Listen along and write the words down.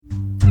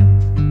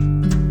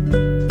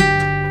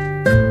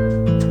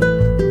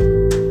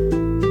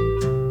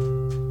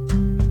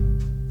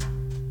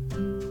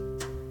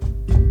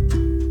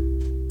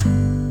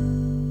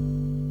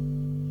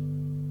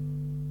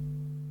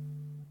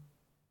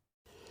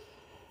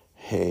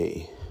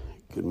Hey,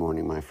 good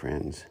morning, my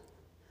friends.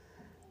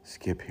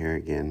 Skip here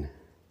again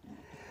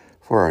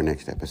for our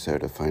next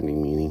episode of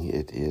Finding Meaning.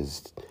 It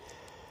is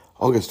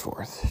August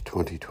 4th,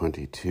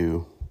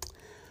 2022,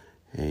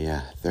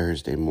 a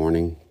Thursday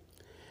morning,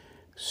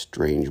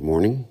 strange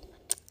morning.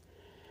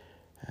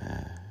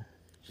 I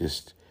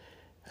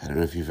don't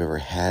know if you've ever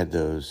had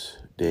those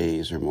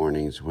days or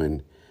mornings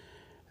when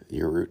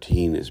your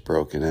routine is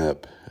broken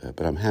up,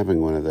 but I'm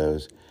having one of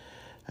those.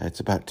 It's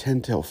about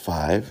 10 till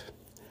 5.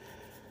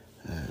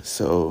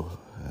 So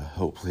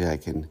hopefully I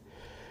can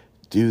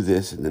do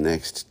this in the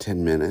next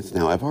 10 minutes.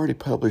 Now, I've already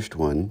published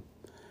one,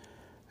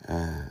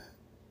 and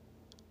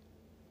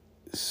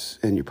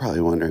you're probably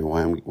wondering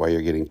why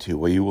you're getting two.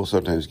 Well, you will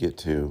sometimes get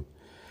two.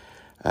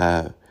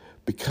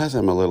 Because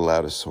I'm a little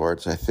out of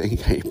sorts, I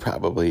think I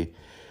probably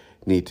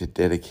need to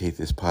dedicate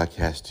this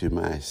podcast to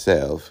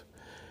myself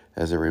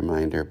as a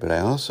reminder. But I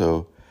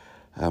also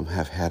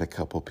have had a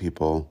couple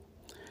people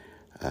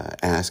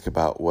ask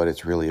about what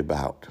it's really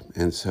about.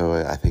 And so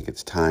I think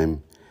it's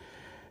time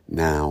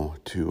now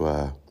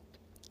to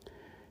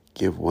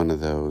give one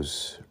of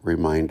those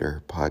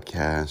reminder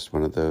podcasts,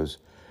 one of those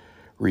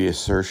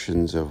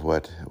reassertions of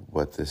what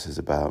this is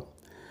about.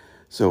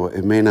 So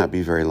it may not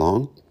be very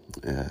long,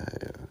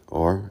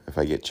 or if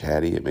I get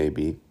chatty, it may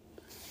be.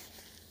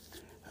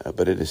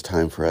 But it is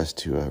time for us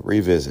to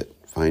revisit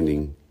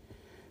Finding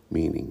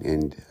Meaning.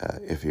 And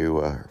if you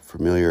are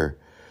familiar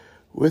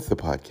with the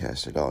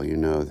podcast at all, you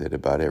know that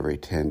about every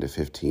 10 to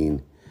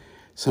 15,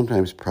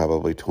 sometimes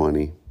probably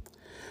 20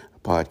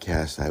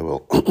 podcasts, I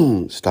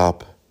will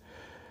stop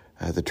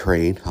the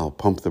train. I'll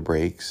pump the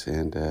brakes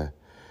and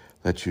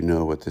let you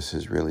know what this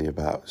is really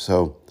about.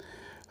 So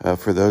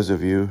for those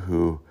of you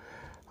who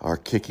are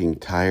kicking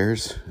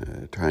tires,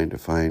 trying to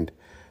find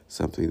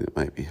something that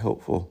might be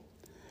helpful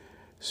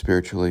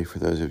spiritually, for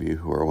those of you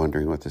who are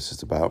wondering what this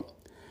is about,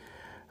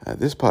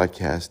 this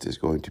podcast is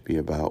going to be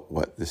about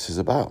what this is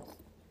about.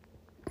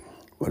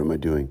 What am I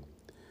doing?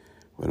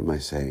 What am I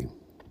saying?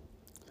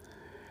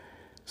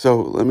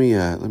 So let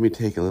me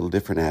take a little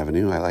different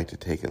avenue. I like to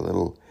take a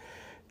little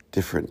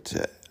different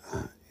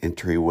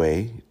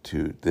entryway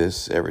to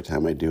this every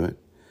time I do it.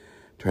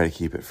 Try to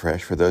keep it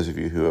fresh. For those of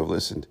you who have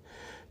listened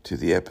to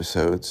the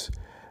episodes,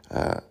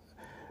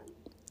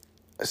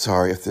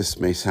 sorry if this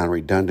may sound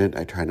redundant.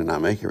 I try to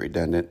not make it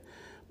redundant,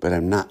 but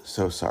I'm not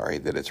so sorry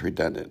that it's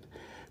redundant,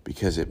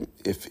 because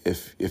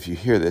if you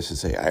hear this and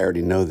say, I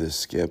already know this,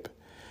 Skip,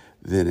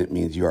 then it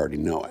means you already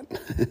know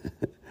it.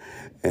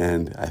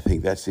 And I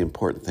think that's the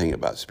important thing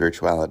about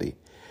spirituality,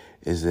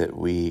 is that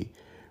we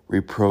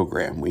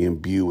reprogram, we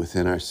imbue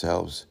within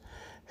ourselves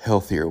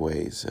healthier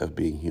ways of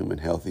being human,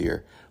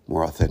 healthier,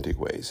 more authentic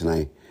ways.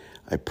 And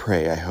I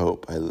pray, I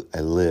hope, I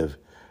live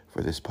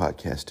for this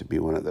podcast to be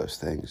one of those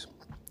things.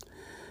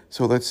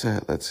 So let's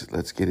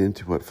get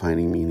into what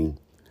Finding Meaning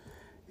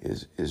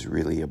is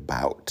really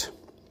about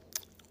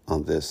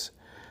on this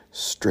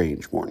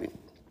strange morning.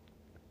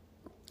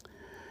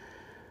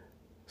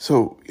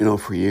 So,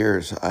 for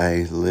years,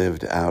 I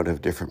lived out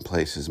of different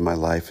places. My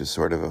life is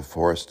sort of a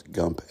Forrest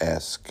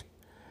Gump-esque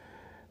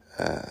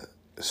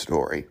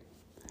story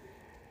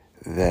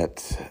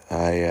that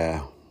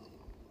I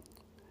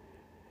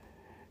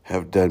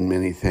have done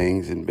many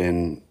things and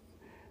been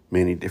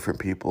many different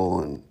people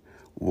and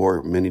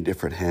wore many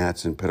different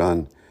hats and put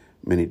on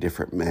many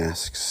different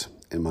masks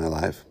in my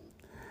life.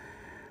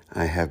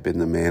 I have been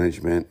the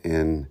management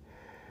in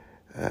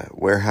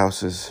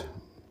warehouses.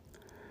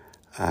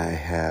 I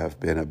have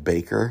been a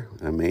baker.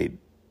 I made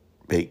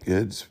baked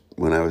goods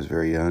when I was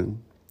very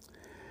young.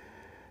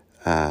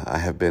 I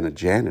have been a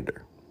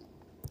janitor.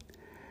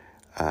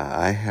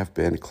 I have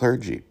been a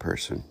clergy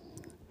person.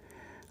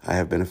 I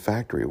have been a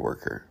factory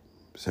worker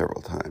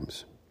several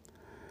times.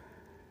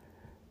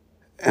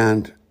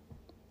 And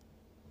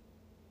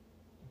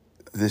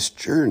this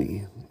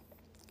journey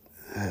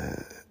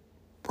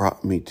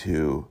brought me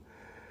to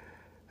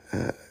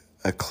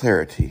a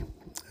clarity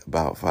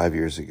about 5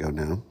 years ago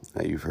now.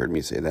 You've heard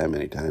me say that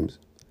many times.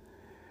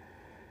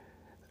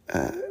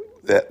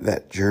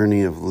 That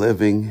journey of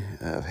living,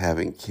 of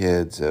having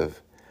kids,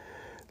 of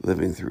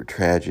living through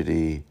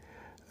tragedy,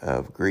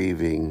 of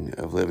grieving,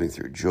 of living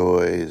through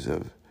joys,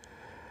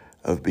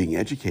 of being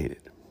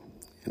educated.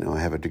 I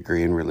have a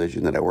degree in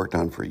religion that I worked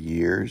on for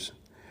years.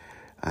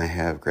 I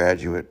have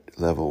graduate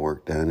level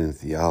work done in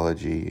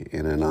theology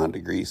in a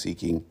non-degree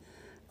seeking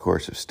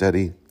course of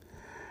study.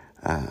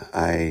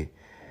 I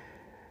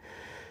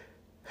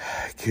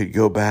could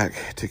go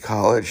back to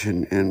college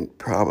and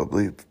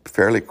probably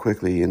fairly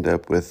quickly end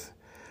up with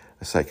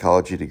a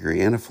psychology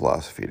degree and a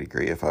philosophy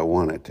degree if I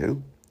wanted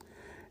to.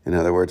 In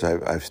other words,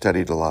 I've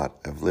studied a lot,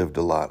 I've lived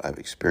a lot, I've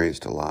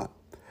experienced a lot.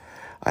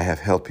 I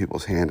have held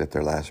people's hand at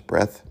their last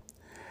breath,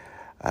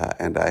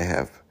 and I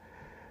have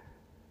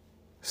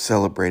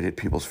celebrated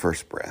people's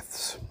first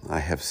breaths. I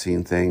have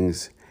seen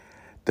things,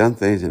 done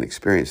things, and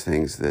experienced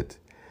things that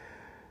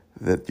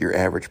your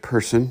average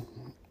person,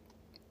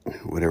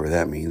 whatever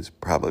that means,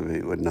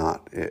 probably would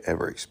not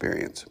ever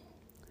experience.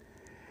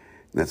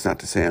 And that's not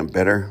to say I'm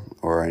better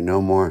or I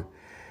know more.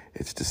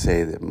 It's to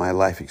say that my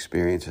life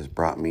experience has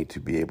brought me to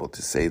be able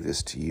to say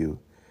this to you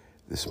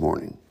this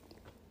morning.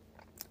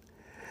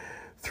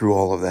 Through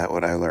all of that,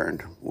 what I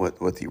learned, what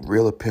the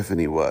real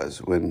epiphany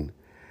was when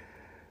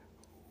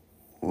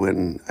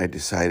I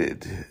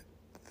decided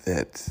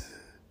that,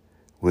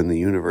 when the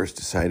universe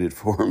decided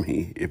for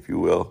me, if you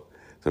will,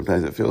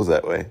 sometimes it feels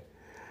that way,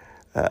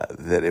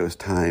 that it was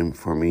time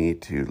for me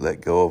to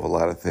let go of a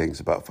lot of things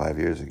about 5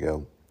 years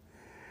ago.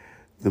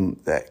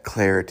 That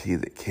clarity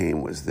that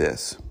came was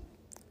this,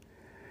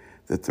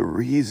 that the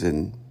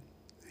reason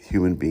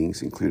human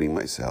beings, including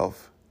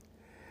myself,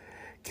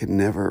 can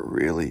never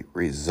really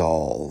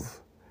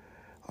resolve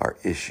our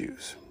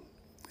issues.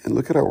 And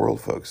look at our world,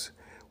 folks.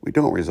 We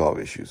don't resolve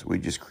issues. We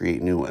just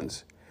create new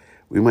ones.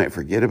 We might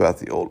forget about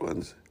the old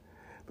ones,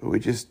 but we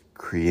just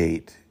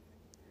create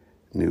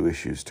new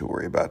issues to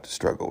worry about, to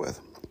struggle with.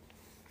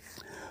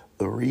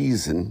 The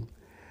reason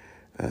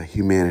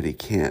humanity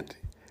can't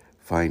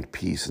find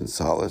peace and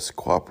solace,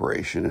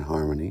 cooperation and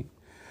harmony,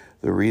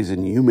 the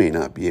reason you may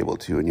not be able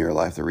to in your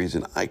life, the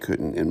reason I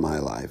couldn't in my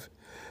life,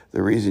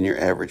 the reason your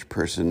average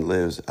person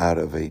lives out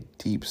of a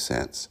deep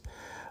sense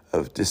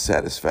of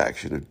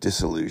dissatisfaction, of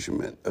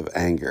disillusionment, of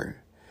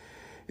anger,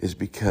 is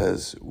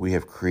because we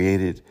have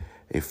created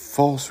a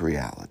false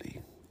reality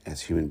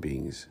as human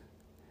beings.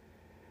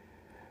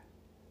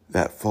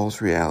 That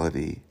false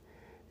reality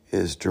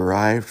is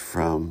derived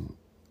from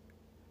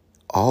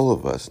all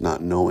of us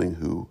not knowing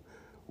who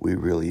we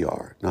really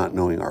are, not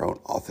knowing our own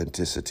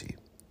authenticity.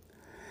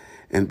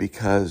 And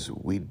because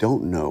we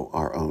don't know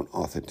our own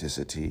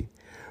authenticity,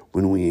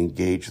 when we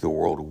engage the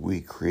world,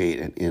 we create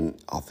an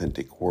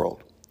inauthentic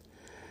world.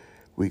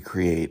 We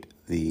create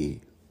the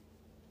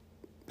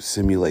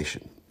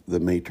simulation, the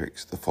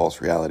matrix, the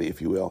false reality,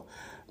 if you will,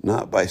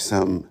 not by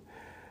some,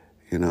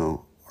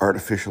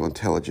 artificial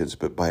intelligence,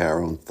 but by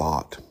our own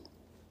thought.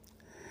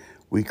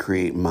 We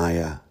create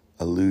Maya,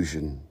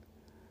 illusion.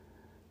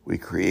 We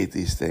create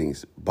these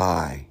things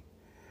by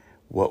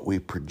what we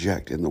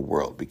project in the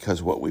world,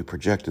 because what we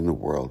project in the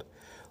world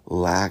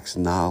lacks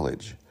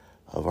knowledge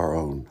of our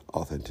own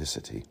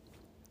authenticity.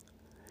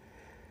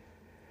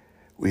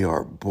 We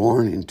are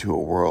born into a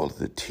world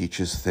that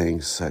teaches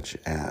things such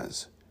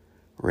as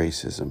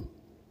racism,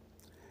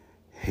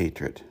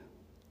 hatred,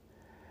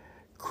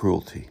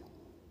 cruelty,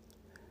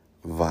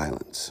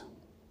 violence.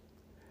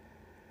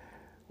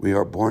 We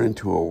are born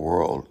into a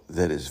world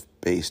that is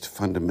based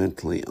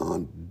fundamentally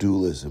on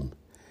dualism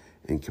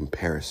and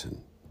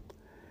comparison.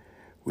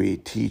 We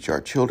teach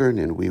our children,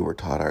 and we were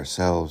taught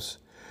ourselves,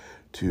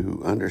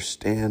 to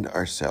understand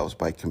ourselves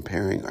by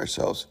comparing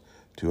ourselves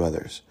to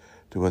others,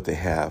 to what they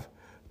have,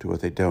 to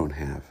what they don't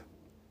have.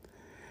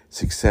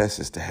 Success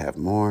is to have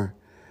more.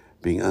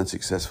 Being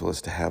unsuccessful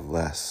is to have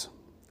less,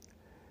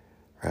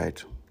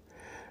 right?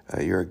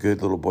 You're a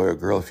good little boy or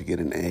girl if you get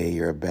an A.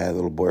 You're a bad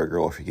little boy or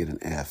girl if you get an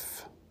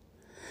F.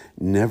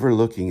 Never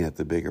looking at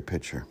the bigger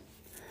picture.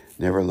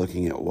 Never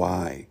looking at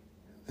why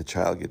the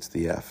child gets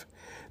the F.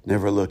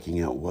 Never looking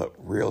at what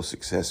real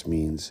success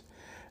means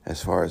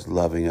as far as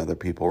loving other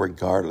people,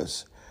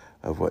 regardless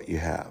of what you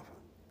have.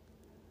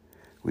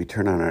 We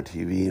turn on our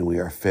TV and we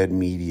are fed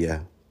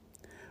media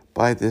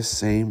by this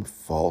same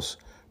false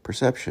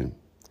perception.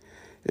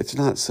 It's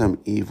not some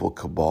evil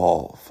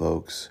cabal,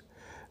 folks,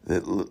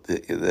 that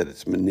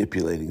it's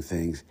manipulating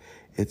things.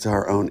 It's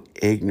our own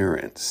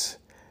ignorance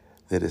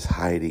that is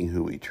hiding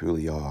who we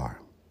truly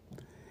are.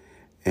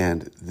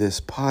 And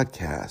this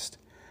podcast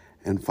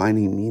and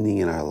finding meaning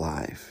in our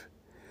life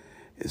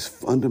is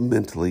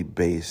fundamentally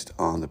based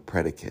on the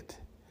predicate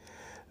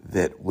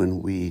that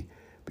when we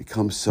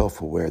become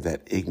self-aware,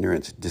 that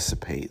ignorance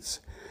dissipates.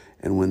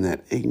 And when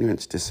that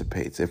ignorance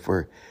dissipates, if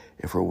we're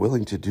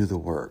willing to do the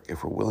work,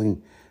 if we're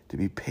willing to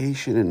be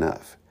patient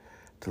enough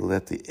to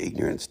let the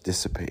ignorance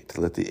dissipate, to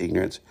let the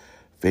ignorance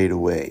fade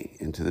away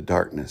into the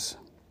darkness,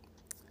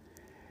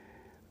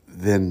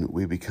 then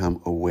we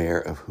become aware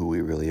of who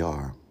we really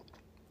are.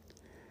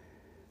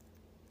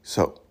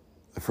 So,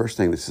 the first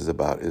thing this is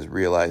about is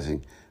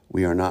realizing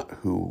we are not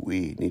who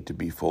we need to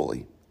be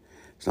fully.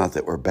 It's not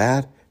that we're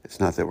bad. It's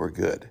not that we're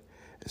good.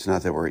 It's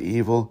not that we're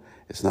evil.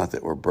 It's not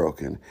that we're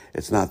broken.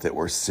 It's not that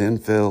we're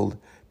sin-filled,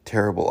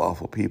 terrible,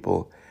 awful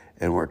people,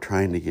 and we're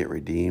trying to get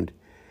redeemed.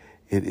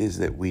 It is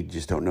that we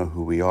just don't know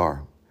who we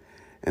are.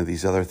 And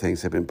these other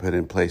things have been put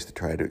in place to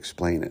try to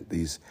explain it.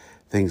 These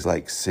things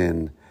like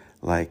sin,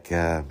 like,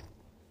 good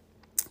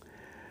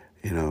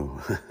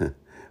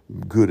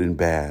and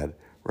bad,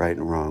 right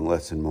and wrong,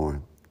 less and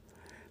more.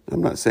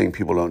 I'm not saying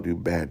people don't do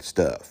bad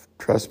stuff.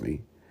 Trust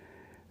me.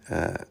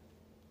 The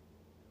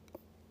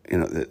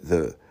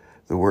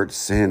word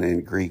sin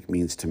in Greek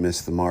means to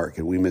miss the mark,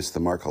 and we miss the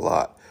mark a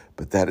lot,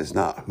 but that is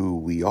not who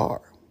we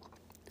are.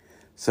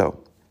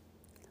 So,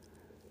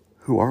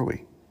 who are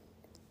we?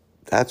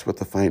 That's what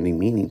the finding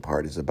meaning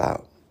part is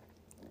about.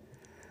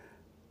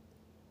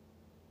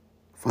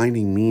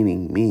 Finding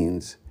meaning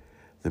means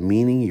the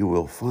meaning you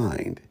will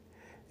find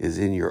is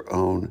in your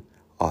own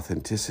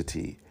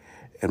authenticity.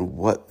 And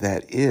what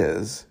that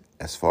is,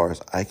 as far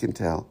as I can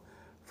tell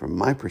from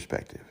my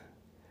perspective,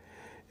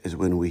 is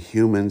when we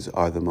humans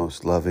are the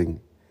most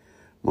loving,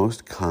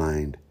 most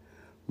kind,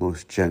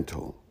 most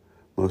gentle,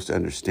 most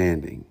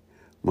understanding,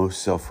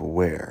 most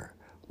self-aware,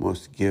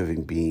 most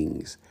giving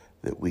beings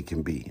that we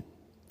can be.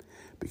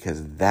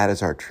 Because that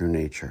is our true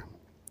nature.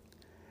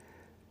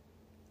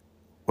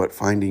 What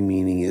finding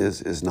meaning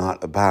is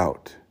not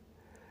about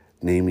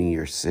naming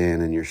your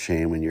sin and your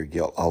shame and your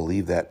guilt. I'll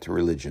leave that to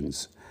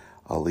religions.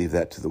 I'll leave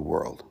that to the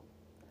world.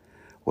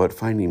 What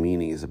finding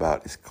meaning is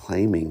about is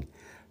claiming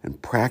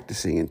and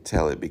practicing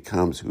until it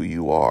becomes who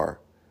you are,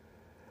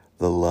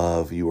 the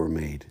love you were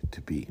made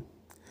to be,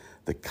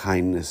 the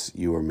kindness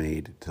you were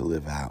made to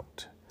live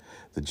out,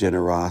 the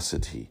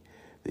generosity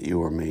that you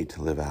were made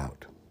to live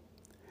out,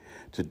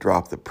 to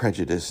drop the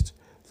prejudice,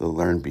 the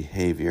learned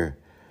behavior,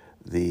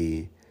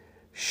 the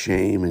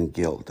shame and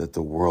guilt that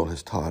the world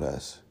has taught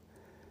us,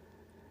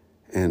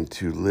 and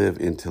to live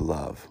into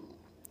love.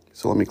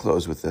 So let me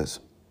close with this.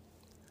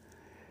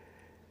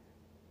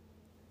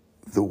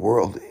 The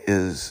world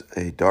is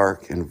a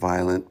dark and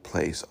violent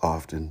place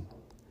often,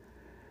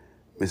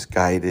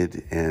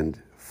 misguided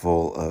and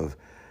full of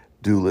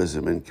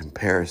dualism and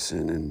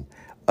comparison and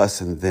us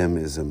and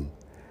themism.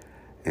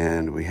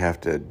 And we have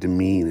to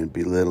demean and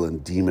belittle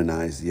and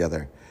demonize the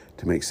other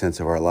to make sense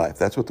of our life.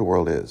 That's what the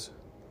world is.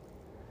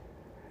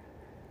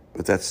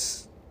 But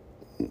that's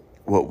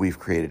what we've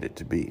created it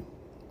to be.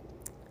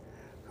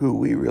 Who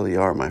we really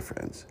are, my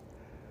friends.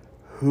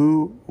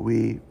 Who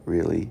we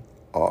really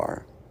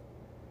are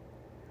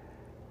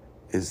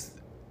is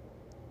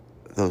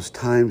those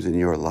times in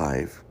your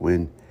life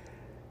when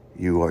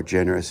you are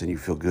generous and you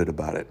feel good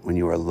about it, when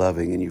you are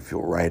loving and you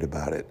feel right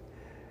about it.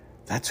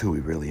 That's who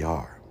we really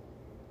are.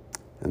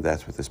 And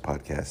that's what this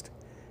podcast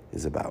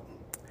is about.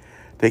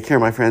 Take care,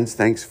 my friends.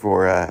 Thanks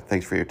for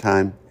your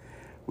time.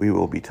 We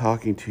will be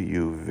talking to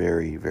you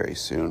very, very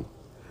soon.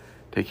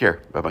 Take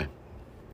care. Bye-bye.